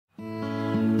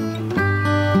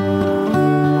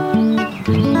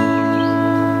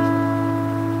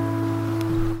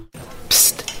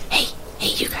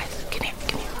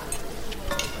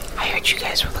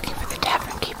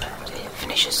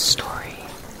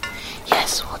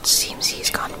it seems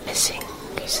he's gone missing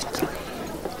recently.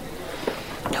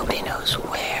 Nobody knows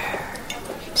where.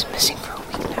 He's missing for a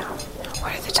week now.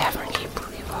 Where did the tavern keep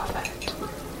leave off at?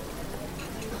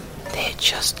 They had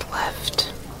just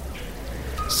left.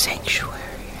 Sanctuary,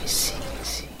 I see.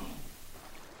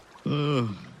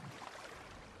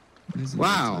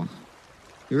 Wow.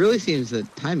 It really seems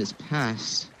that time has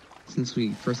passed since we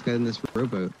first got in this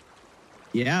rowboat.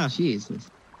 Yeah.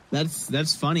 Jesus.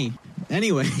 That's funny.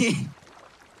 Anyway,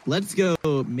 let's go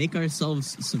make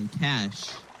ourselves some cash.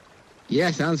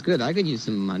 Yeah, sounds good. I could use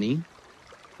some money.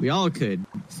 We all could,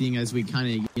 seeing as we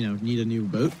kind of, need a new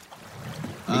boat.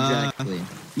 Exactly.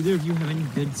 Either of you have any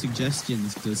good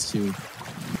suggestions as to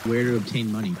where to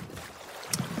obtain money?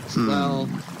 Well,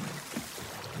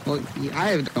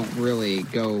 I don't really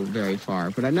go very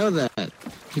far, but I know that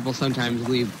people sometimes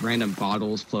leave random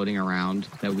bottles floating around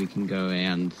that we can go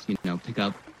and, pick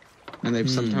up. And they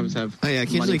sometimes have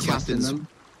occasionally money cast in them.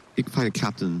 You can find a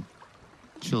captain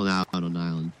chilling out on an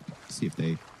island. See if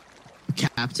they...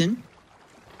 Captain?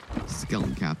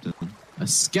 Skeleton captain. A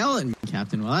skeleton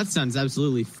captain? Well, that sounds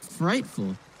absolutely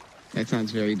frightful. That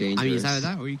sounds very dangerous. I mean, it's either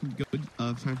that or you can go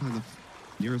try and find the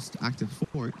nearest active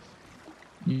fort.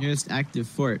 Nearest active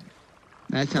fort.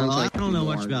 That sounds like... I don't know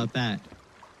much about that.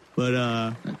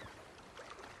 But,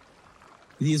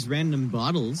 these random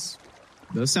bottles,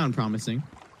 those sound promising.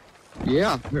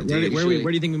 Yeah. Where do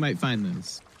you think we might find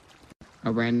those?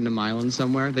 A random island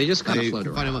somewhere? They just kind of float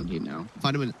around,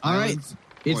 Find them in All right. islands.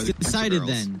 It's decided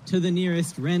then. To the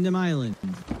nearest random island.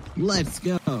 Let's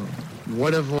go.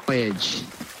 What a voyage.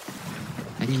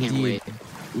 I can't wait.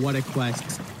 What a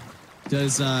quest.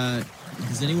 Does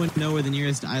anyone know where the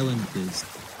nearest island is?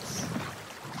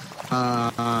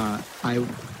 I,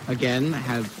 again,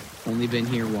 have only been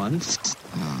here once,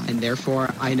 and therefore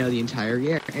I know the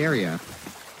entire area.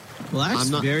 Well, that's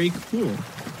very cool.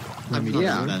 I'm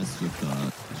not the best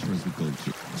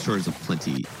with shores of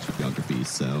plenty geography,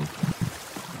 so...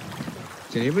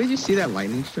 Did anybody just see that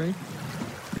lightning strike?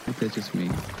 Or is that just me?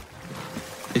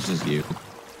 It's just you.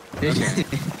 Okay.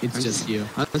 It's just you.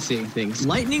 I'm seeing things.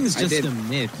 Lightning's just a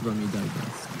myth, Rummy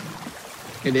Douglas.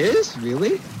 It is?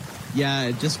 Really?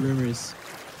 Yeah, just rumors.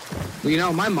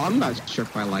 Well, my mom got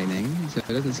struck by lightning, so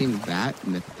it doesn't seem that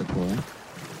mythical.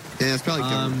 Yeah, it's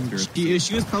probably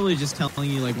she was probably just telling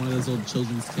you like one of those old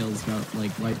children's tales about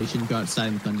like why they shouldn't go outside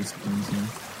in thunderstorms.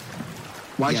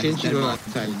 Why shouldn't you go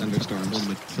outside in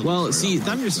thunderstorms? Well, see,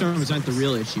 thunderstorms aren't the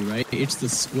real issue, right? It's the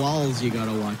squalls you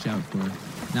gotta watch out for.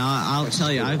 Now, I'll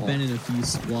tell you, I've been in a few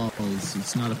squalls.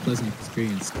 It's not a pleasant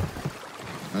experience.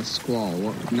 A squall?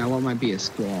 What might be a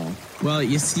squall? Well,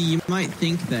 you see, you might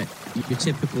think that your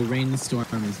typical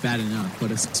rainstorm is bad enough, but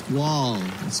a squall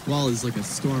is like a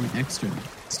storm extra.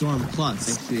 Storm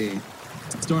plus. I see.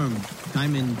 Storm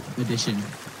Diamond Edition.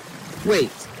 Wait,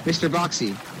 Mr.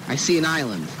 Boxy, I see an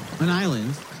island. An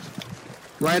island?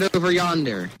 Right over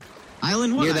yonder.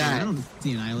 Island what? Near that. I don't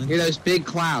see an island. Near those big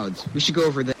clouds. We should go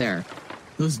over there.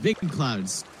 Those big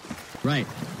clouds. Right.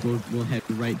 We'll head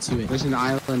right to it. There's an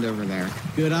island over there.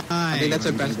 Good eye. I think that's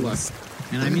our best luck.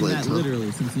 And I mean that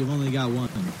literally, since you've only got one.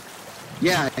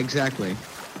 Yeah, exactly.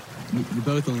 You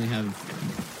both only have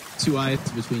 2 eyes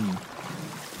between you.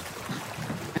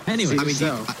 Anyway,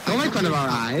 don't make fun of our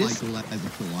eyes.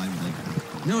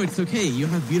 No, it's okay. You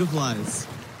have beautiful eyes.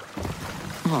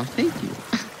 Oh, thank you.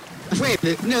 Wait,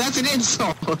 no, that's an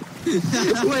insult.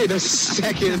 Wait a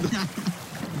second.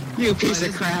 You piece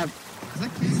of crap.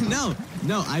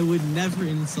 No, I would never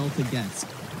insult a guest.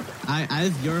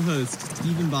 As your host,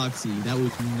 Stephen Boxy, that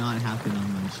would not happen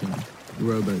on my show,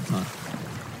 Rowboat Talk.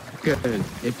 Good.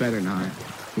 It better not.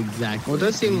 Exactly. Well, it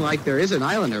does seem like there is an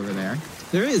island over there.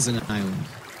 There is an island.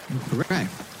 Correct.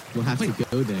 We'll have to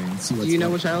go there and see what's Do you know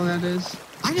which island that is?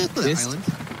 I know the island.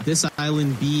 This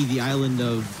island be the island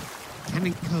of...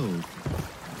 Cannon Cove.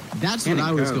 That's what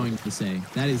I was going to say.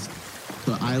 That is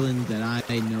the island that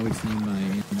I know its name by.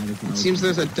 And that is it seems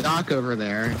there's a dock over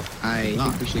there. I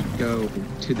think we should go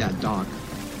to that dock.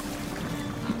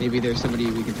 Maybe there's somebody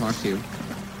we can talk to.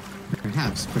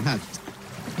 Perhaps.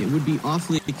 It would be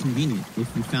awfully convenient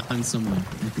if we found someone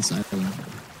at this island.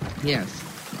 Yes.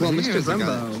 Well, Mr.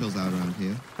 Brumbo, chills out around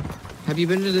here. Have you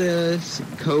been to the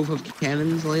Cove of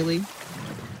Cannons lately?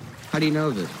 How do you know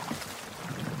of it?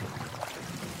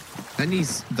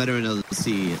 Benny's veteran of the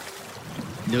sea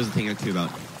knows a thing or two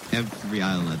about every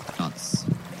island that dots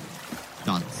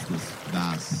this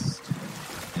vast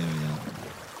area.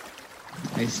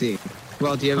 I see.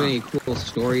 Well, do you have any cool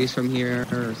stories from here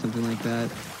or something like that?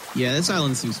 Yeah, this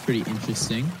island seems pretty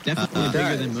interesting. Definitely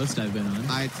bigger than most I've been on.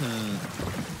 I had to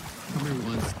come here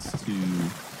once to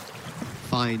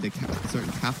find a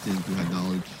certain captain who had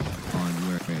knowledge on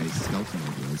where a skeleton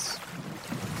lord was.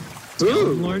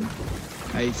 Skeleton Lord?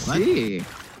 I see.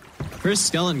 First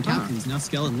skeleton captains, now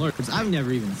skeleton lords. I've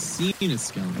never even seen a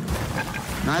skeleton.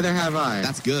 Neither have I.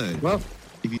 That's good. Well,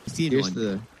 If you see here's one,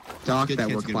 the dock good that chance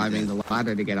we're you're gonna climbing be the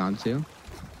ladder to get onto.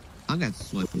 I'm gonna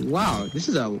swim. Wow, this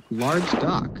is a large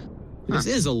dock. This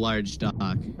is a large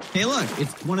dock. Hey, look,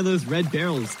 it's one of those red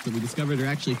barrels that we discovered are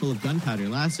actually full of gunpowder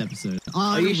last episode.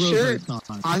 Are you sure?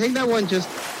 I think that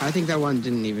one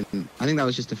didn't even. I think that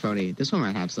was just a phony. This one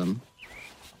might have some.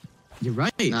 You're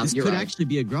right. No, This you're could right. actually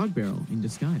be a grog barrel in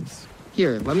disguise.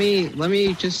 Here, let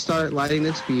me just start lighting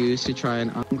this fuse to try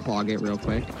and unclog it real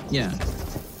quick. Yeah.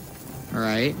 All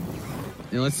right.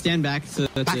 Now let's stand back so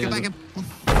that Back up.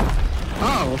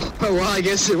 Oh, well, I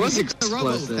guess it was Hit the robo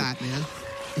with explosive. that, man.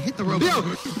 Hit the robo. Yo,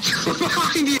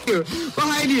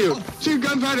 behind you! Two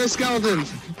gunpowder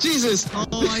skeletons. Jesus!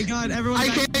 Oh my God! Everyone, I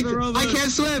back to the rowboat.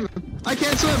 can't swim. I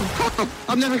can't swim. Oh,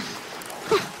 I'm never.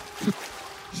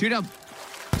 Shoot up.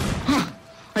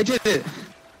 I did it.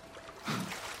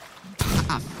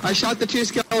 I shot the two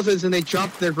skeletons and they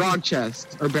dropped their grog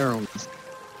chests or barrels.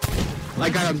 I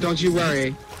got them. Don't you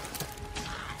worry.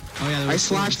 Oh yeah. I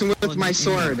slashed them with my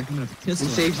sword I'm gonna and pistol.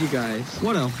 saved you guys.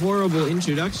 What a horrible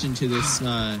introduction to this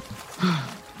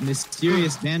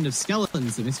mysterious band of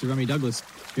skeletons that Mr. Rummy Douglas,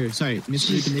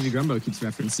 Mr. Ethan Navy Grumbo keeps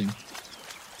referencing.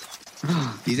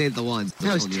 These ain't the ones.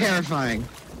 That was terrifying.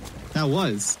 That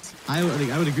was. I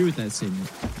would agree with that statement.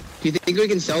 Do you think we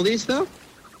can sell these though?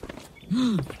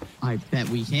 I bet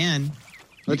we can.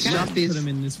 Let's We can drop these. Put them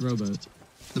in this rowboat.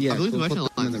 Yeah, I believe we'll the put Russian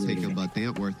them in Alliance the take them, radio. but they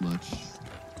aren't worth much.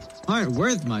 Aren't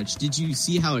worth much. Did you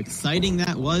see how exciting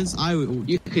that was?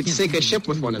 You could sink a ship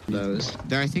with one of those.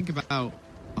 They're, I think, about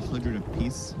 100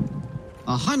 apiece.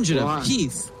 100 Well,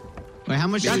 apiece. Wait, how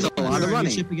much? That's is a lot of your money.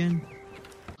 Ship again?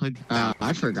 100.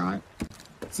 I forgot.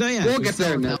 So yeah, We'll if we get there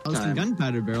sell in no 1,000 time.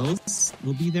 gunpowder barrels.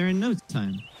 We'll be there in no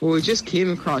time. Well, we just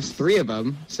came across 3 of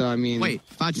them, so I mean. Wait,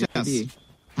 5 chests. maybe.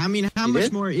 I mean, how You much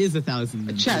did? more is 1,000?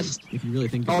 A chest. If you really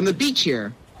think. Oh, on about the beach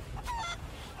here.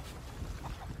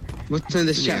 What's in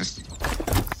this Yeah. chest?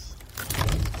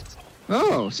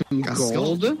 Oh, some Got a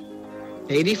gold.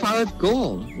 85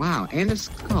 gold. Wow, and a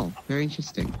skull. Very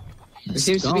interesting. it. There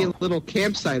seems to be a Skull. little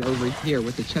campsite over here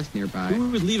with a chest nearby. Who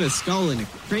would leave a skull in a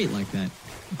crate like that?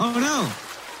 Oh no!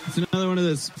 It's another one of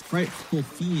those frightful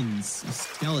fiends, a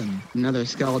skeleton. Another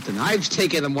skeleton. I've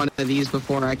taken one of these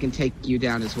before. I can take you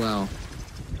down as well.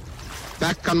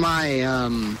 Back on my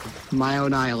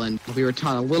own island, we were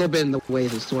taught a little bit in the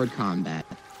ways of sword combat.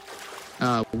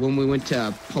 When we went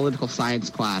to political science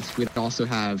class, we'd also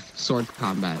have sword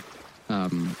combat.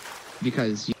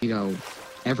 Because,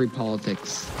 every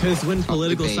politics. Because when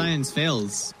political debate. science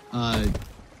fails,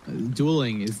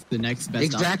 dueling is the next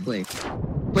best option. Exactly.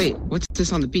 Wait, what's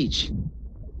this on the beach?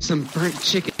 Some burnt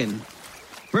chicken.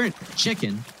 Burnt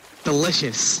chicken.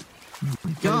 Delicious. How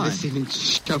did God. this even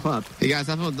show up? Hey guys,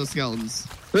 have fun with those skeletons.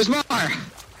 There's more!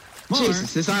 More?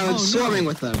 Jesus, this island's Oh, no. swarming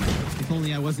with them. If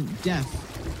only I wasn't deaf.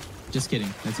 Just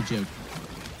kidding. That's a joke.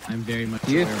 I'm very much.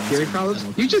 Do you aware of have hearing what's problems?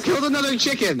 going on. You just killed another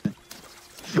chicken!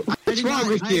 What's wrong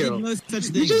with I did you? no such You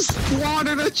thing. just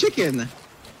slaughtered a chicken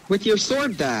with your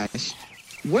sword dash.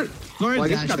 What? Sword Well, I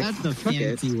guess dash, you gotta that's a cook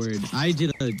it. fancy word. I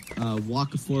did a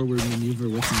walk forward maneuver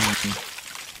with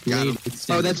my Got him. blade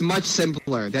extended. Oh, that's much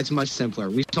simpler. That's much simpler.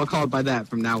 We shall call it by that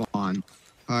from now on.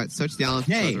 Alright, search the island.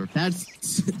 Hey, further. that's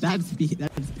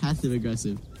passive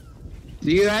aggressive.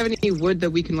 Do you have any wood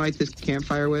that we can light this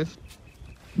campfire with?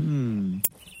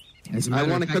 As a I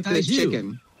matter want of to cook fact, I this do.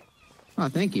 chicken. Oh,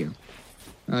 thank you.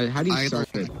 How do you I start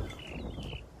it?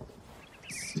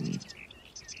 Let's see.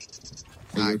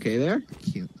 Are you okay there?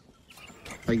 Can't.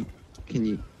 Can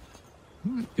you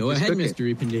Go Just ahead, cook it.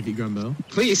 Mr. Epin Grumbo.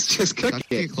 please just cook Can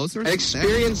I it? get closer? An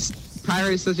experienced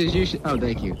pirate such as you should. Oh,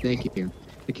 thank you.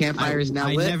 The campfire is now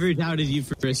I lit, never doubted you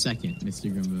for a second,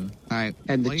 Mr. Grumbo. Alright.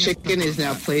 and the well, I guess chicken that's is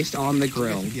now that. placed on the I'll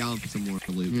grill. get to the island for some more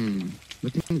loot.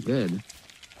 Looking good.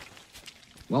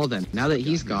 Well then, now that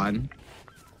he's gone,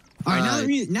 All right,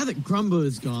 Uh, now that Grumbo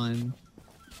is gone,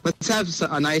 let's have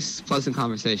a nice, pleasant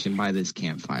conversation by this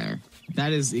campfire.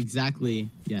 that is exactly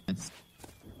yes.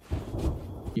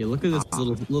 Yeah, look at this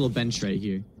little bench right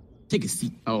here. Take a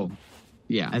seat. Oh,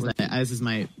 yeah. As is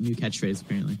my new catchphrase,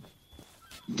 apparently.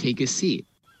 Take a seat.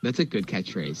 That's a good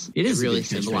catchphrase. It is a really good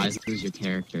catchphrase. symbolizes your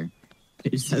character.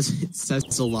 It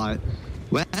says a lot.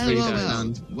 Well, Pretty well,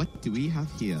 good. what do we have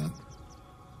here?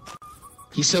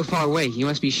 He's so far away. He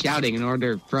must be shouting in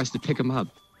order for us to pick him up.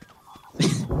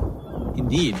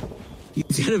 Indeed,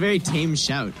 he's got a very tame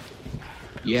shout.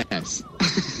 Yes.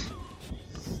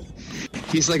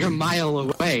 He's like a mile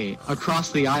away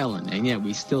across the island, and yet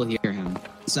we still hear him.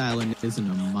 this island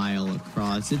isn't a mile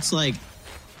across. It's like,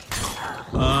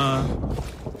 I'm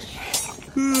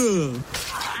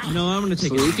gonna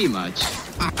take Sleepy much?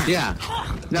 Yeah.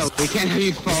 No, we can't have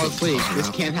you fall asleep. This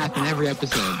can't happen every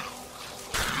episode.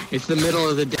 It's the middle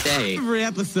of the day. every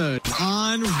episode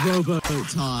on Robo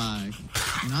Talk.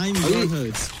 And I'm your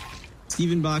host,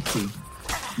 Stephen Boxy.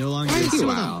 No longer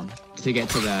Wow. To get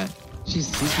to that.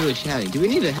 Jeez, he's really chatty. Do we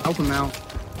need to help him out?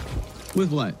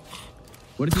 With what?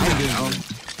 What is he doing?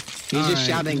 He's just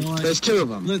shouting. You know what? There's two of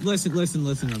them. Listen,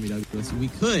 Rummy Douglas. We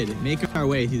could make our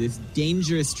way through this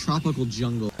dangerous tropical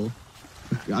jungle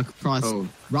across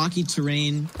rocky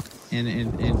terrain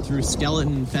and through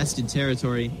skeleton-infested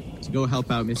territory to go help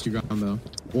out Mr. Grumbo.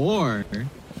 Or,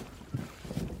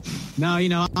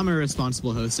 no, I'm a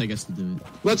responsible host. I guess we'll do it.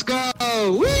 Let's go!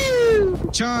 Woo!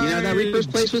 Charge! That Reaper's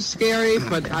place was scary,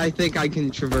 but I think I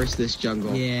can traverse this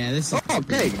jungle. Yeah, this is... Oh, a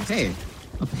pig! Hey.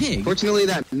 A pig? Fortunately,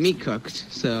 that meat cooked,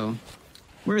 so...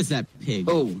 Where is that pig?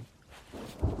 Oh.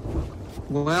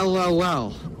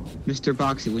 Well. Mr.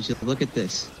 Boxy, would you look at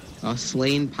this? A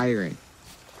slain pirate.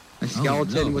 A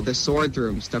skeleton with a sword through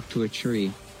him stuck to a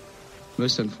tree.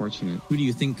 Most unfortunate. Who do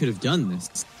you think could have done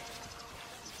this?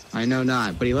 I know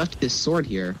not, but he left his sword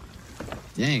here.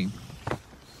 Dang.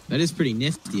 That is pretty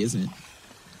nifty, isn't it?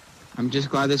 I'm just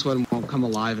glad this one won't come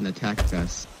alive and attack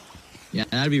us. Yeah,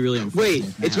 that'd be really unfortunate.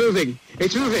 Wait, it's moving!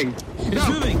 It's moving! It's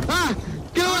moving! Ah!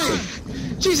 Get away!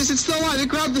 Jesus, it's still alive! It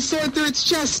grabbed the sword through its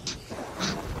chest!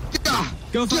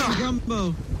 Go find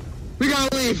Grumbo! We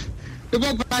gotta leave! It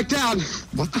won't back down!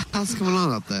 What the hell's going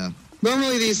on up there?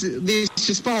 Normally these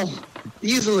just fall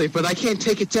easily, but I can't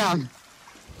take it down.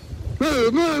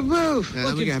 Move! Yeah,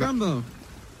 Look, it's Grumbo!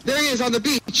 There he is on the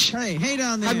beach! Hey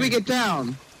down there! How'd we get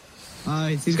down?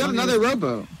 He's got another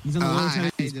rowboat. He's on the lower side of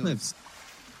how these you doing? cliffs.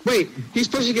 Wait, he's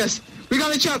pushing us. We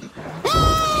gotta jump! Woo!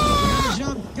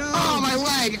 Jump, go! Oh, my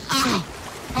leg! Ow!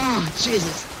 Oh,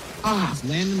 Jesus! Oh, Just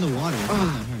land in the water. It's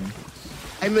not that hard.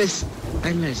 I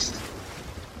missed.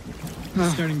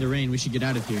 It's starting to rain. We should get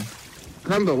out of here.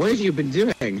 Grumbo, what have you been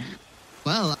doing?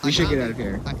 Well, We should get out of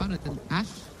here. I found an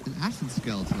ashen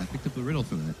skeleton. I picked up a riddle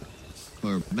from it.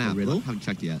 Or map. A riddle? Haven't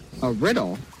checked yet. A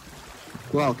riddle?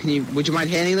 Well, would you mind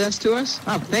handing this to us?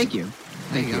 Oh, thank you.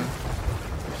 There you go.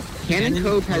 Cannon Cannon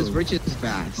Cove has Cove. riches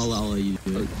vast. I'll let you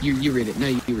do it. You read it. No,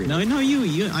 you read it. No,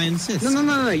 you. I insist.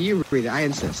 No, you read it. I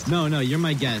insist. No, you're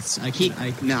my guest.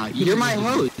 No, you're my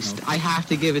host. I have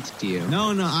to give it to you.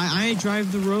 No, I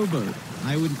drive the rowboat.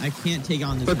 I can't take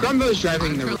on this. But man. Grumbo's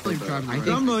driving the currently rowboat. driving the I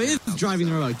think Grumbo is driving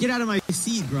the rowboat. Get out of my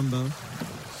seat, Grumbo.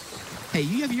 Hey,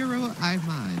 you have your row, I have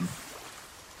mine.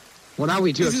 Well, now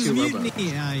we do This have is two mutiny.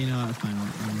 rowboats. Yeah, you know what? Fine.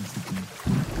 I'll sit down.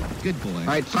 Good boy. All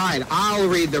right, fine. I'll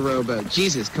read the rowboat.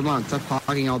 Jesus, come on. Stop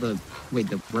hogging all the... Wait,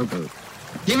 the rowboat.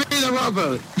 Give me the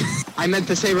rowboat. I meant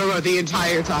to say rowboat the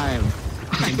entire time.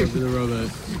 Hand over the rowboat.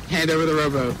 Hand over the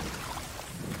rowboat.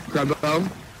 Grumbo,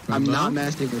 I'm not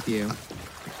messing with you.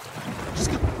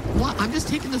 What? I'm just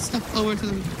taking the stuff over to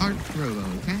the art robo,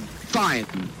 okay? Fine.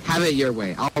 Have it your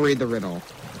way. I'll read the riddle.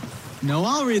 No,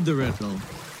 I'll read the riddle.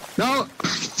 No?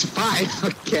 It's fine.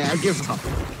 Okay, I give up.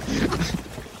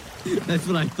 That's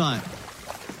what I thought.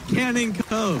 Cannon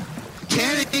Cove.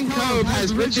 Cannon Cove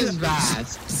has riches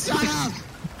vast. Shut up.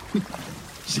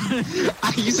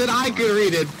 You said I could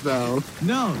read it, though.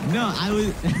 No, I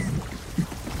was.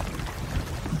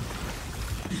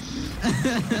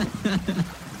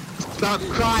 Stop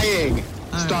crying.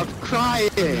 Stop crying.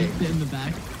 In the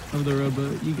back of the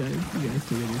rowboat. You guys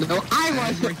together. No, I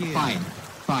wasn't.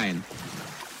 Fine.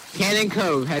 Cannon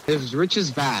Cove has riches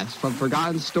vast from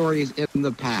forgotten stories in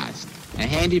the past. A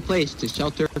handy place to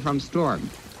shelter from storm.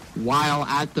 While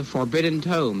at the Forbidden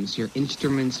Tomes, your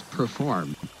instruments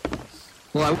perform.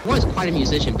 Well, I was quite a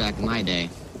musician back in my day.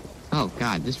 Oh,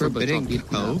 God, this rowboat's all Forbidden beat up.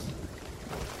 Cove?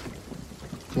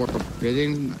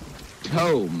 Forbidden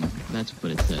Tome. That's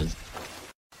what it says.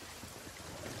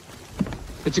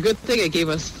 It's a good thing it gave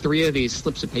us 3 of these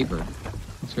slips of paper.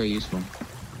 It's very useful.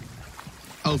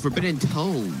 Oh, Forbidden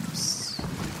Tomes.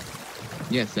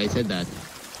 Yes, I said that.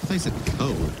 I thought you said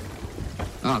cove.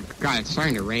 Oh, God, it's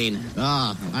starting to rain.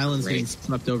 Island's Great. getting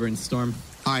swept over in storm.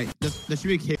 Alright, there should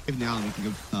be a cave now and we can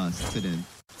go sit in.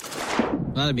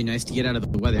 Well, that'd be nice to get out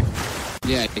of the weather.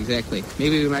 Yeah, exactly.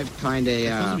 Maybe we might find I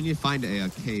suppose a, we need to find a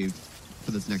cave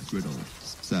for this next riddle.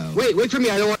 So. Wait for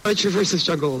me. I don't want to traverse this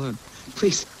jungle alone.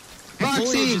 Please. Foliage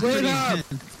Foxy, is wait pretty up!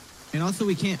 intense. And also,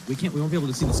 we won't be able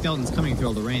to see the skeletons coming through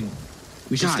all the rain.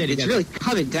 We should God, stay it's together. really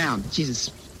coming down.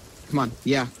 Jesus. Come on.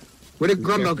 Yeah. Where did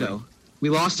Grumbo go? We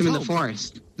lost him in the Oh.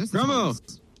 forest. This is Grumbo!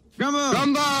 almost- Grumbo! Oh.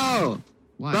 Grumbo!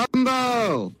 What?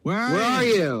 Grumbo! Where Where are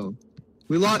you?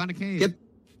 We lost. found a cave. Get.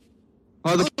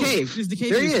 Oh, the cave. There's the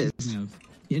cave. There he you're is. thinking of.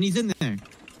 And he's in there.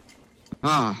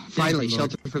 Ah, finally, Thank you,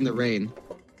 Lord. shelter from the rain.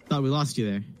 Thought we lost you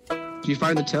there. Did you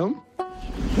find the tome?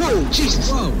 Whoa, Jesus!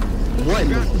 Whoa! What in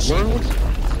the world?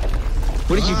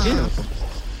 What did you do?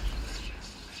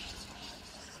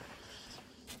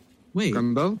 Wait,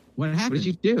 Grumbo? what What happened? did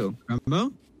you do?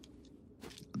 Grumbo?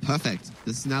 Perfect.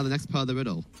 This is now the next part of the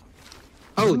riddle.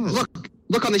 Oh,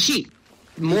 look on the sheet.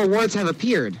 More words have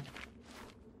appeared.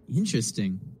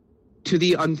 Interesting. To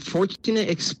the unfortunate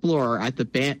explorer at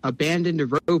the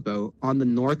abandoned rowboat on the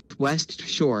northwest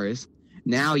shores,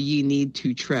 now ye need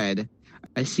to tread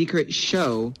a secret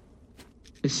shown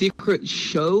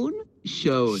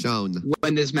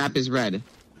when this map is read.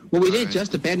 Well, we didn't Alright.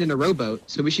 just abandon a rowboat,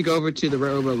 so we should go over to the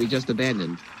rowboat we just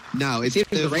abandoned. No, It seems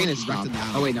the there's rain one has stopped. written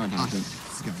down. Oh, wait, no, it hasn't.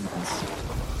 Skip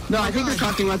this. No, I think they're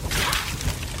talking about...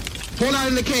 Hold on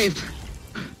in the cave.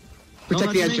 Don't Protect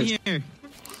let the them in entrance. here.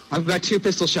 I've got 2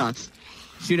 pistol shots.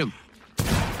 Shoot him.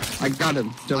 I got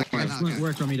him. Don't Okay, worry. now- Excellent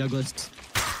work, Rummy Douglas.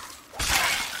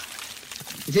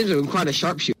 He seems to be quite a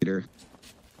sharpshooter.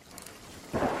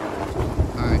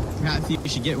 Alright. Perhaps you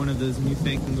should get one of those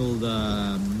newfangled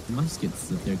muskets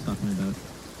that they're talking about.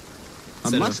 A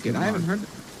Instead of musket? I haven't heard...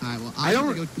 Alright, well, I I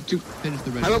don't... have to do- go finish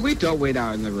the riddle. How about we don't wait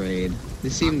out in the raid?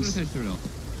 This I'm gonna seems... finish the riddle.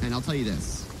 And I'll tell you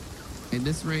this. In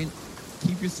this rain,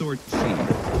 keep your sword sheathed,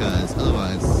 because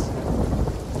otherwise,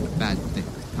 bad things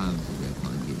come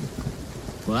upon you.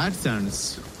 Well, that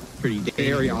sounds pretty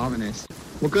Very dangerous. ominous.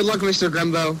 Well, good luck, Mr.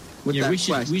 Grimbo, with Yeah, that we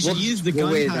should quest. we should We'll- use the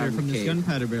we'll wait it out gunpowder in from the this cave.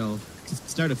 gunpowder barrel to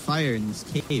start a fire in this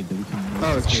cave that we can.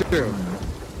 Oh, escape true.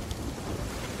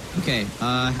 from. Okay,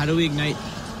 how do we ignite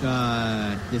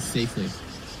this safely?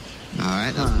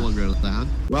 Alright, that's one riddle down.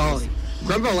 Well,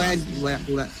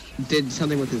 Grimbo did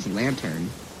something with his lantern.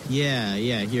 Yeah,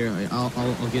 here I'll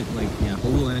get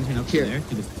hold the lantern up Here. there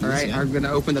to the fuse, All right, yeah. I'm going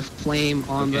to open the flame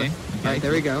on Okay, the... okay. All right,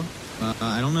 there we go.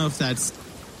 I don't know if that's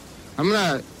I'm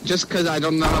going to... Just because I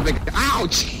don't know how big... Ow,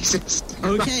 Jesus!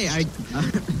 okay.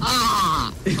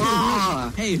 Ah!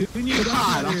 Ah! Hey, who knew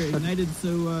God. gunpowder ignited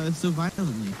so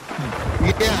violently?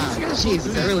 Huh. Yeah,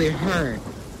 Jesus, that really hurt.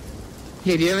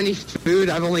 Hey, do you have any food?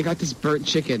 I've only got this burnt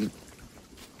chicken.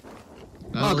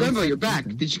 Oh, looks Grimbo, like you're back.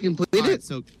 something. Did you complete Alright, it?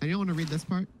 so, anyone want to read this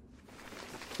part?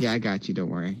 Yeah, I got you. Don't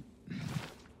worry.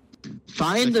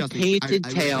 Find But the trust me, painted I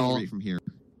wish I could tail. read from here.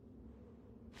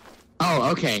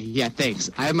 Oh, okay. Yeah, thanks.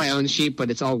 I have my own sheet, but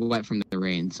it's all wet from the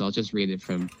rain, so I'll just read it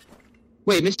from...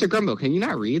 Wait, Mr. Grumbo, can you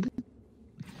not read?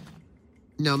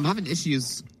 No, I'm having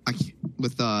issues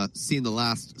with seeing the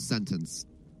last sentence.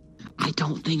 I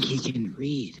don't think he can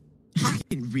read. I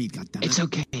can read, goddammit. It's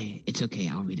okay. It's okay.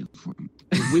 I'll read it for him.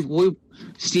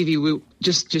 Stevie,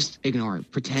 just ignore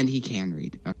it. Pretend he can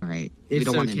read. All right. We It's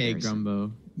don't want to okay, embarrass him.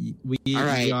 Grumbo. We All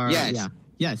right, we are, yes. yeah.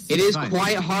 Yes. It it's is fine.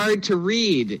 quite hard to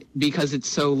read because it's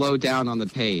so low down on the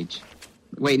page.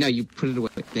 Wait, no, you put it away.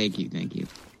 Thank you.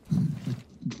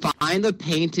 Find the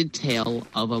painted tail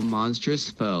of a monstrous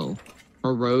foe.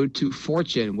 A road to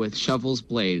fortune with shovel's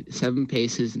blade. 7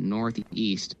 paces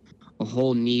northeast. A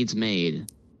hole needs made.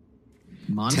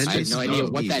 Monster. I have no idea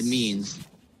what that Northeast. means.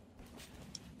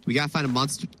 We gotta find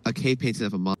a cave painting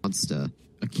of a monster.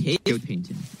 A cave Go-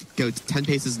 painting. Go 10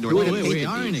 paces north. Wait, we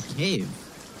are in a cave.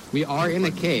 We are in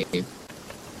a cave.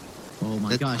 Oh my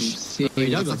That's- gosh. See,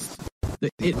 Hey, Douglas.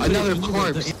 Another the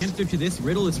corpse. The answer to this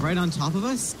riddle is right on top of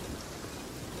us?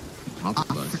 Top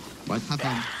of us. What? Have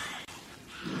fun.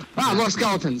 Ah, more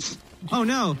skeletons. Oh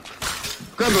no!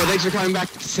 Grumbo, thanks for coming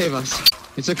back to save us.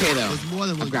 It's okay though. There's more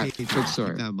than one I've got cave. good sword.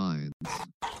 Keep that in mind.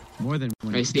 More than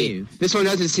one I see. cave. This one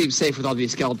doesn't seem safe with all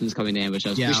these skeletons coming to ambush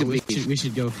us. Yeah, we should leave. we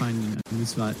should go find a new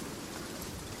spot.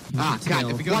 Ah, Tail.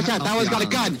 God. we go Watch out. help That one's the got a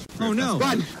gun. Oh no!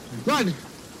 Run.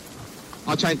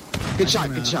 I'll try. Good shot.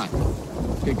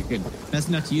 Good. Best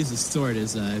not to use the sword,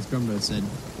 as Grumbo said.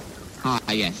 Ah,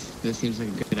 yes. This seems like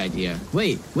a good idea.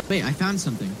 Wait! I found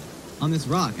something. On this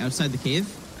rock outside the cave.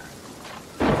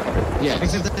 Yes.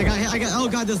 Except that I got. Oh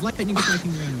god, there's lightning striking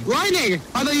around me. Lightning!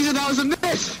 I thought you said that was a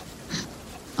myth!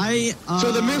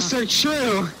 So the myths are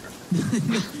true!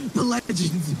 the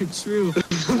legends are true.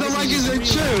 The legends are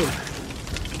true!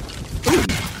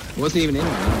 Wasn't even ammo.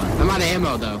 I'm out of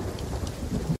ammo, though.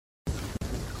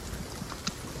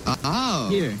 Oh.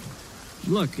 Here,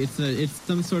 look, it's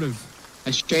some sort of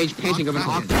A strange painting of an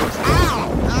Rock octopus. dragon.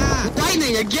 Ow! ah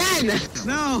Lightning again!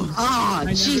 no. Ah, I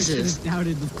never Jesus! should have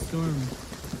doubted the storm.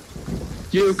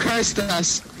 You have cursed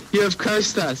us! You have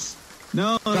cursed us!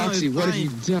 No, Foxy, it's what have fine. you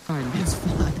done? It's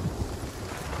fine.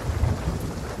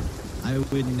 I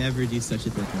would never do such a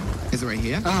thing. Is it right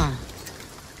here? Ah,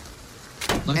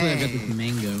 Luckily, I got Hey. this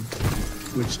mango.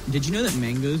 Which, did you know that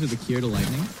mangoes are the cure to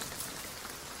lightning?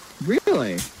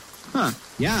 really? Huh.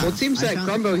 Yeah. Well, it seems I that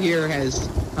found- Grumbo here has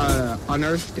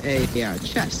unearthed a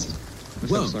chest. of some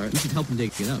Whoa, sort. we should help him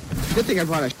dig it up. Good thing I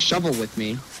brought a shovel with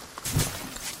me.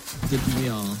 Didn't we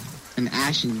all? An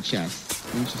ashen chest.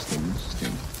 Interesting.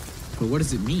 But what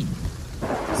does it mean?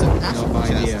 So ashen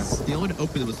idea. chests, the only way to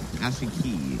open it was with an ashen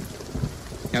key.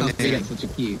 How did Okay. they get such a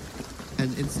key?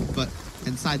 But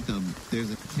inside them, there's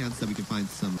a chance that we can find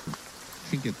some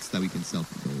trinkets that we can sell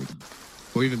for gold.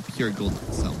 Or even pure gold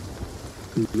itself.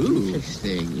 Ooh.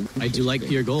 Interesting. I do like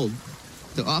pure gold.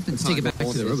 So oftentimes, take it back to the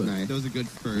Gold is robot. nice. those are good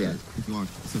for Yeah. if you want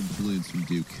some balloons from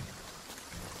Duke.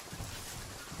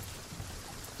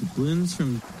 Doubloons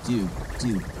from Duke.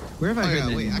 Where have I heard that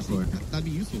name actually, before? that'd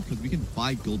be useful because we can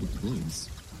buy gold with balloons.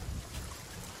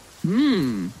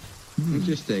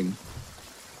 Interesting.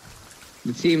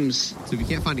 It seems So if we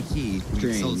can't find a key, we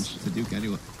can sell it Strange. to Duke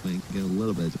anyway and get a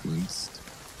little bit of balloons.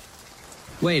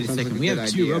 Wait a Sounds second. like a We have good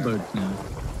two idea. rowboats now.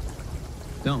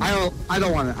 Don't we? I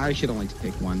don't want to. I should only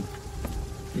take one.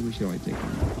 I think we should only take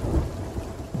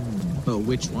one. But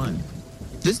which one?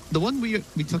 The one we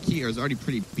took here is already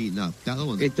pretty beaten up. That other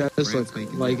one's It does brand look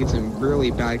spanking like new. it's in really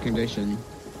bad condition.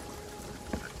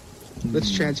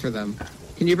 Let's transfer them.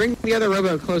 Can you bring the other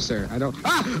rowboat closer? I don't.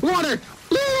 Ah! Water!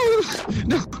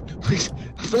 No! Please!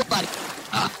 Flood!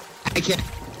 I can't.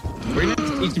 We're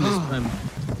gonna teach him to swim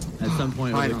at some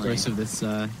point over the Finally. course of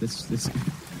this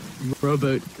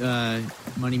rowboat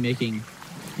money making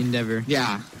endeavor.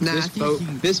 Yeah. Nah, I this think boat,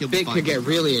 this he'll be bit fine. could get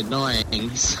really annoying,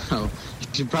 so you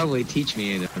should probably teach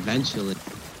me it eventually.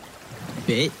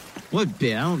 Bit? What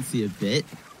bit? I don't see a bit.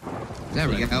 There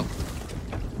we go.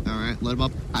 All right, let him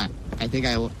up. I think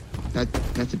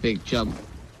that's a big jump.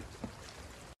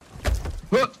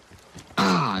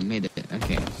 Ah, I made it.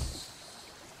 Okay.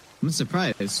 I'm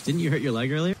surprised. Didn't you hurt your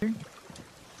leg earlier?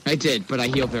 I did, but I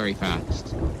heal very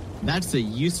fast. That's a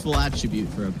useful attribute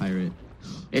for a pirate.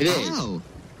 It is. Oh,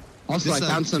 Also, this I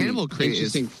found some cannibal crate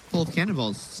is interesting. full of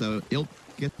cannonballs, so it'll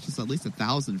get just at least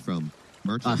 1,000 from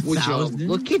merchants. Would you 1,000?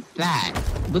 look at that?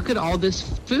 Look at all this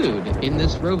food in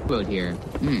this rowboat here.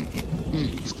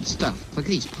 It's good stuff. Look at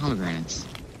these pomegranates.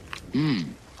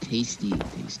 Tasty.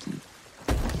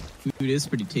 Food is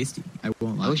pretty tasty. I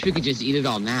won't lie. I wish we could just eat it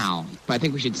all now, but I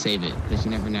think we should save it because you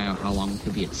never know how long we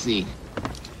could be at sea.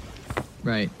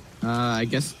 Right. I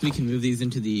guess we can move these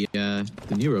into the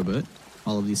new rowboat.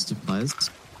 All of these supplies.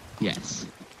 Yes,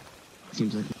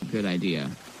 seems like a good idea.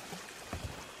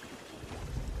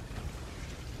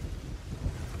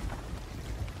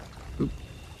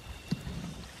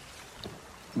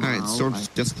 All right, Wow, storm's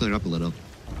just cleared up a little.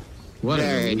 What a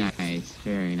Very relief. nice,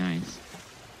 very nice.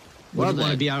 Wouldn't want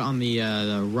to then. be out on the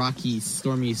rocky,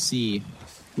 stormy sea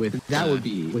with That would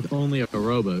be- with only a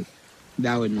rowboat.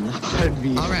 That would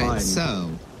be All right, fun. so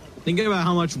Think about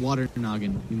how much water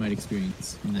noggin we might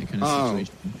experience in that kind of Oh.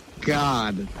 situation.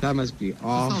 God, that must be that's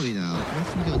all awful. we know. Where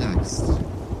should we go next?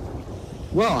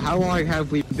 Well, how long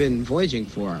have we been voyaging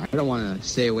for? I don't want to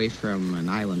stay away from an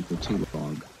island for too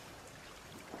long.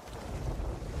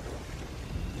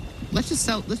 Let's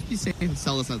be safe and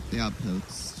sell this at the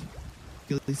outpost.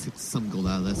 Get at least some gold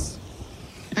out of this.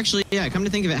 Actually, yeah. Come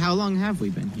to think of it, how long have we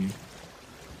been here?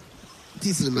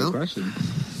 Decent Good amount. question.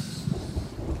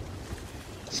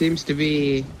 Seems to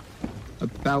be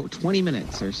about 20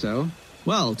 minutes or so.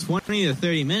 Well, 20 to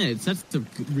 30 minutes. That's a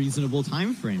reasonable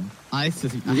time frame. I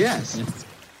Yes. suggest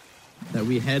that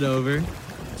we head over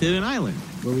to an island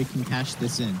where we can cash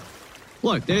this in.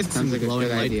 Look, there's some Sounds like a glowing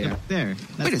good light idea. up there.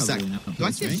 That's Wait a probably sec. not Do I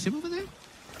place, see a right? ship over there?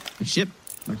 A ship?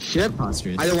 A ship?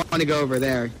 Preposterous. I don't want to go over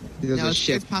there. There's No, a it's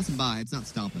ship. passing by. It's not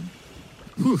stopping.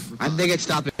 I think it's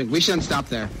stopping. We shouldn't stop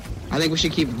there. I think we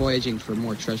should keep voyaging for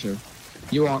more treasure.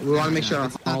 We want to make sure our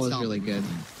It's not haul is stopping. really good.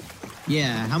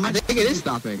 Yeah, how I much? think it is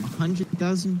stopping.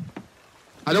 100,000?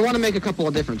 I don't want to make a couple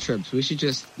of different trips. We should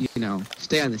just,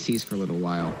 stay on the seas for a little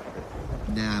while.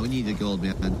 Nah, we need the gold,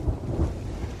 man.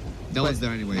 No one's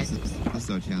there anyways. There's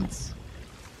no chance.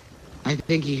 I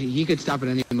think he could stop at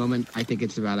any moment. I think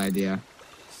it's a bad idea.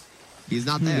 He's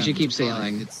not there. We should keep It's fine.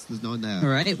 sailing. There's no one there. All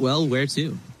right, well, where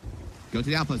to? Go to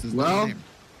the outpost. There's no Well, one there.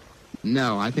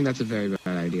 No, I think that's a very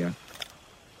bad idea.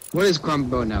 What does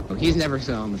Grumbo know? He's never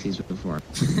sailed on the seas before.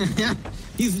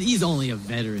 He's only a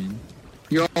veteran.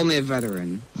 You're only a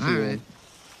veteran. All fool. right.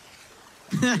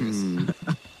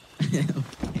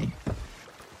 Okay.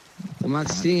 I'm not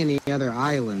seeing any other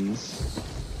islands.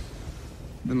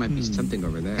 There might be something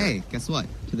over there. Hey, guess what?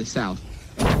 To the south.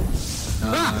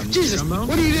 Mr. Jesus! Gumbo?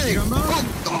 What are you doing? Mr. Gumbo?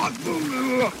 Oh,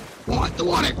 God! What? The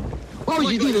water! Why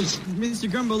would you do this? Mr.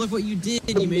 Grumbo, look what you did.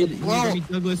 You made Jimmy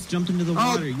Douglas jumped into the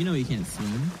water. You know he can't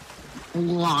swim.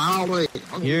 Wow, wait.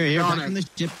 Here, Darn back it. on the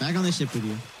ship. Back on the ship with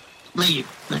you. So,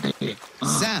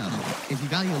 if you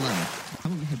value life, how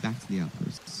about we head back to the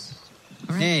outposts?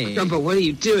 All right. Hey, Grumpo, what are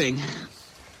you doing?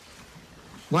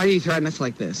 Why do you threaten us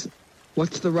like this?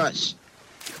 What's the rush?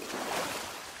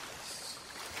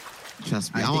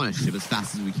 Trust me, I want to ship as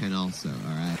fast as we can also,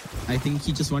 all right? I think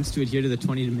he just wants to adhere to the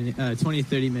 20 to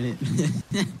 30 minute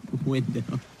window.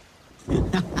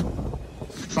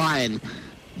 Fine.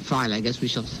 I guess we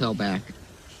shall sail back.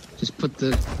 Just put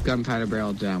the gunpowder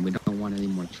barrel down. We don't want any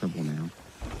more trouble now.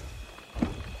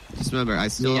 Just remember, I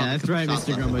still Yeah, have that's right, shots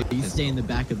Mr. left. Grumbo. You stay in the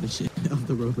back of the ship, of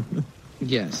the rowboat.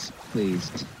 Yes, please.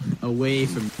 Away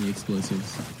from the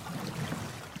explosives.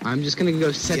 I'm just gonna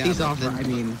go set Yeah, these but off. then- I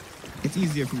mean, It's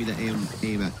easier for me to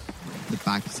aim at the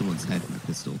back of someone's head with a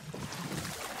pistol.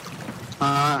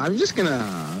 I'm just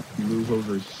gonna move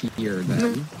over here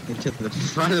then into the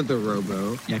front of the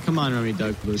rowboat. Yeah, come on, Romy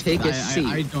Douglas. Take a seat.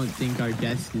 I don't think our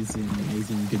guest is in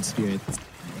good spirits.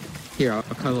 Here, I'll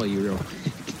cuddle you real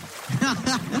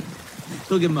quick.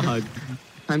 Go give him a hug.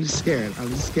 I'm scared.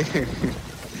 Foxy,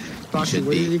 should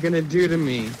what are be. you gonna do to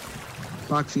me?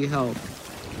 Foxy, help.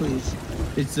 Please.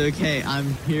 It's okay.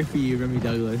 I'm here for you, Romy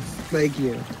Douglas. Thank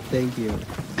you.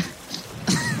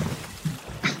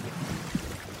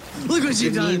 Look what you've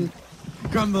You done, mean-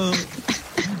 Grumbo.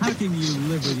 How can you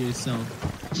live with yourself?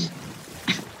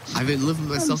 I've been living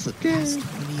with myself for the scared. past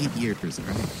 28 years, all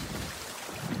right?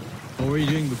 What were you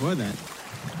doing before that?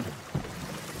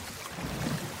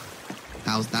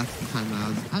 That's the time I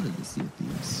was out of the Sea of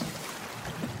Thieves.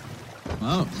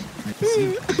 Oh, I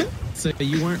see. So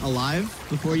you weren't alive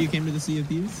before you came to the Sea of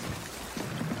Thieves?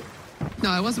 No,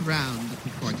 I was around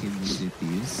before I came to the Sea of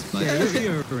Thieves, but Yeah, you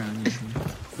were around. Yeah.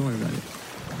 Don't worry about it.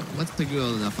 once I grew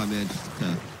old enough, I managed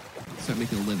to start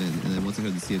making a living, and then once I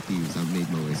heard the Sea of Thieves, I made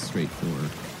my way straight for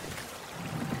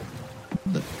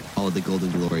all of the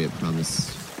golden glory it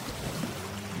promised.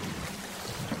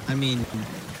 I mean,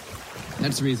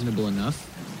 that's reasonable enough.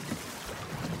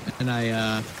 And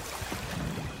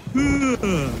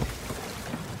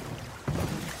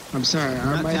I'm sorry. Are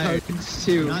not my tired. hugs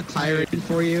too Not tired tired.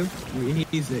 for you?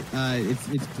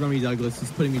 It's Romy Douglas.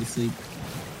 He's putting me to sleep.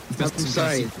 He's got I'm some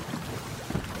sorry. custody.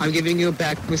 I'm giving you a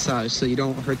back massage so you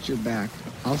don't hurt your back.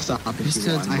 I'll stop if Just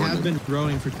you want. I have been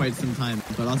rowing for quite some time,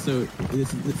 but also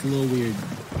it's a little weird.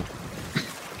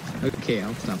 Okay,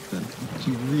 I'll stop then. If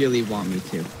you really want me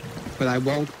to. But I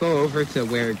won't go over to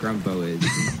where Grumbo is.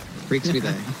 Freaks me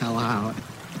the hell out.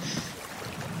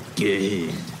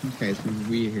 Good. Okay, it's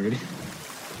weird.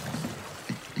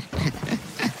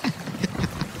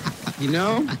 You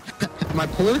know, my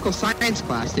political science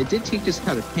class, they did teach us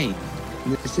how to paint.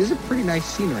 And this is a pretty nice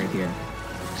scene right here.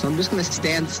 So I'm just going to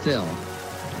stand still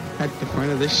at the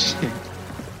front of the ship.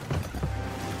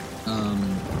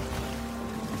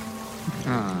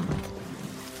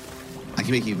 I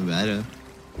can make it even better.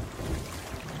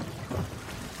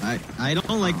 I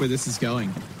don't like where this is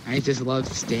going. I just love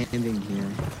standing here.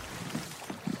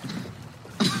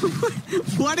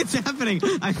 What is happening?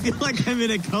 I feel like I'm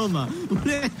in a coma.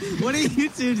 What are you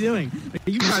two doing? Are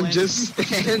you I'm planning- just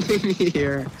standing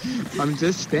here. I'm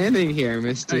just standing here,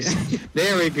 mister.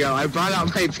 There we go. I brought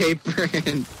out my paper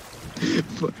and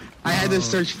I had to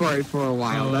search for it for a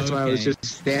while. Oh, That's why I was okay. just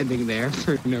standing there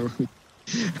for no reason.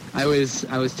 I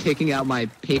was taking out my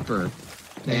paper.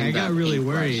 Dang, I and, got really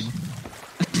paintbrush. worried.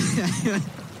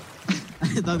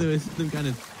 I thought there was some kind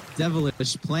of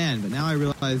devilish plan, but now I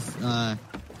realize,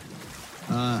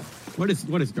 what is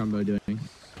Grumbo doing?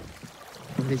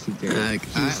 What is he doing?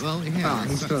 Well, yeah,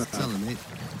 he's start still- selling it.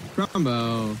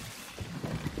 Grumbo.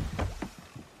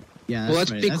 Yeah, Well, that's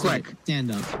let's right, be that's quick. right.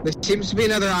 Stand up. There seems to be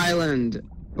another island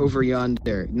over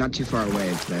yonder, not too far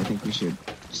away. So I think we should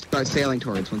start sailing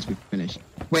towards once we finish.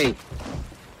 Wait,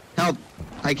 help!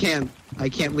 I can't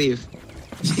leave.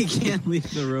 You can't leave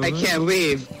the road. I can't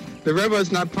leave. The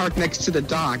rowboat's not parked next to the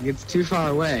dock. It's too far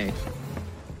away.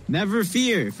 Never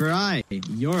fear, for I,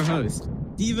 your host,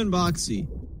 Stephen Boxy,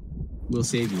 will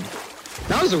save you.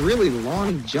 That was a really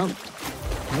long jump.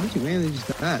 How did you manage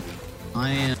that? I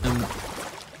am,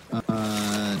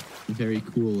 very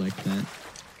cool like that.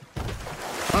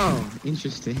 Oh,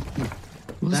 interesting.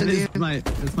 What was That it is again?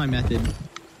 that's my method.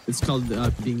 It's called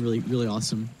being really, really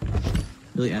awesome,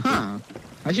 really epic. Huh.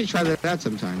 I should try that out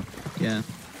sometime. Yeah,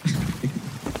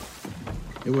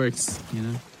 it works. You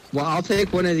know. Well, I'll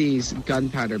take one of these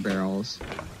gunpowder barrels.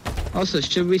 Also,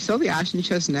 should we sell the ashen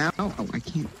chest now? Oh, I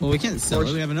can't. Well, we can't sell Or-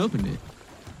 it. We haven't opened it.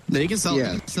 No, you can sell,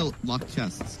 Yeah. you can sell locked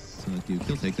chests. So, dude,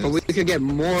 he'll take this. But we could get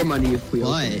more money if we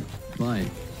open it. But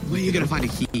Where are you gonna find a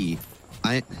key?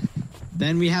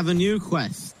 then we have a new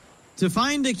quest to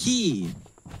find a key.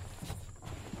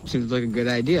 Seems like a good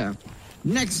idea.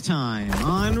 Next time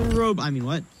on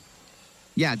what?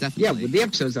 Yeah, Yeah, definitely. but the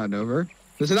episode's not over.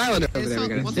 There's an island over there we're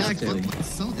gonna well, step to.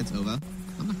 it's over.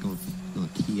 I'm not going for the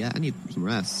key yet. I need some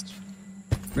rest.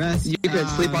 Rest. You could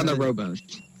sleep on the rowboat.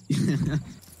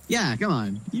 Yeah, come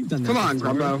on. You've done that. Come on,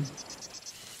 before. Grumbo.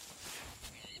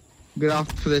 Get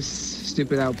off for this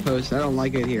stupid outpost. I don't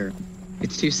like it here.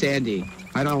 It's too sandy.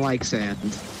 I don't like sand.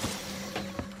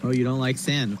 Oh, you don't like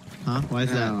sand, huh? Why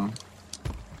is that? No.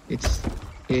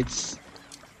 It's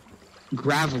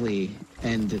gravelly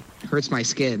and hurts my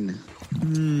skin.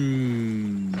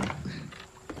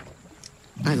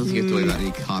 I don't think you have to worry about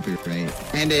any copyright.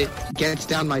 And it gets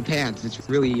down my pants. It's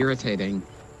really irritating.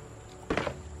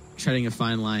 Treading a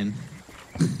fine line.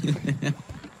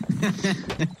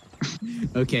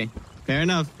 Okay, fair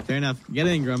enough. Get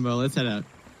in, Grumbo. Let's head out.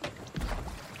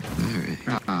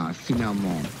 Alright.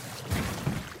 Finalement.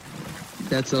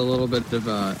 That's a little bit of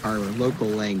our local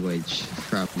language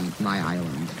from my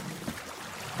island.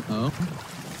 Oh,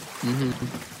 Mm-hmm.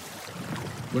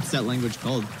 what's that language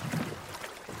called?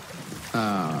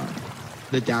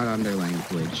 The Down Under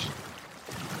language.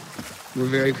 We're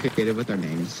very creative with our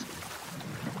names.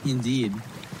 Indeed.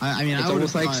 I mean, It's I would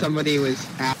almost have like thought, somebody was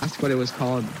asked what it was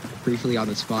called briefly on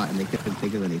the spot and they couldn't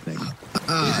think of anything.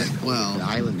 The Well,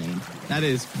 island name. that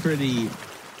is pretty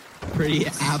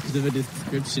apt of a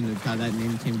description of how that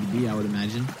name came to be, I would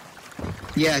imagine.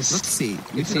 Yes. let's see. It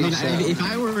I mean, seems so. if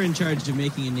I were in charge of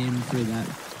making a name for that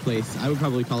place, I would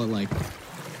probably call it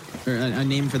or a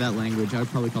name for that language. I would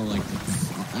probably call it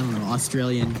I don't know,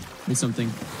 Australian or something.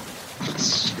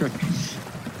 Sure.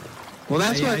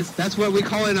 Well, Yeah, that's what we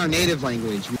call it in our native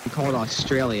language. We call it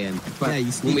Australian. But Yeah, you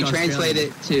when speak we translate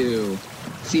Australian. it to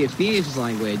Sea of Thieves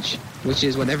language, which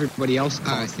is what everybody else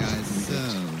calls Alright, guys, it,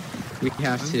 so... we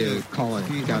have I'm to gonna call it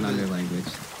create Down one Under that- language.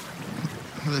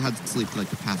 I haven't had sleep for like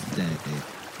the past day.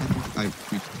 We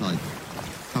should probably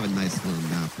have a nice little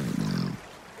nap right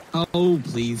now. Oh,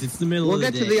 please. It's the middle We'll of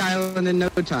the get day. to the island in no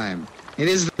time. It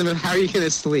is how are you going to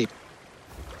sleep?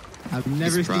 I've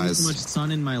never seen Surprise. this much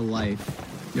sun in my life.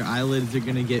 Your eyelids are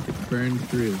going to get burned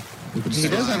through. with the He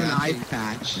sun. does have an yeah. eye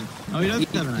patch. Oh, he does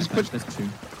he- have an eye he's patch. put- That's true.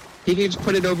 He can just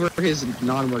put it over his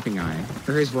non-working eye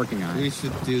or his working eye. We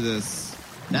should do this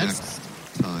That's-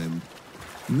 next time.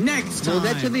 Next time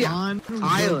We'll get to the on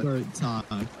island. Rowboat Talk.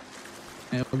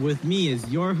 And with me is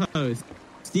your host,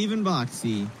 Stephen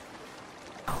Boxy.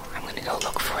 I'm gonna go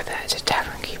look for the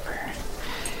tavern keeper.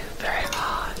 Very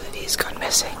odd that he's gone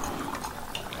missing.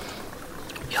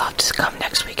 You'll have to come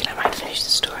next week and I might finish the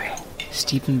story.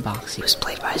 Stephen Boxy. Was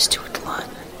played by Stuart Lunn.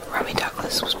 Rummy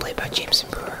Douglas was played by Jameson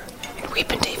Brewer. And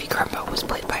Reap and Davy Grumbo was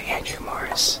played by Andrew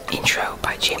Morris. Intro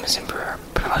by Jameson Brewer.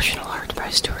 Promotional art by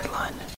Stuart Lunn.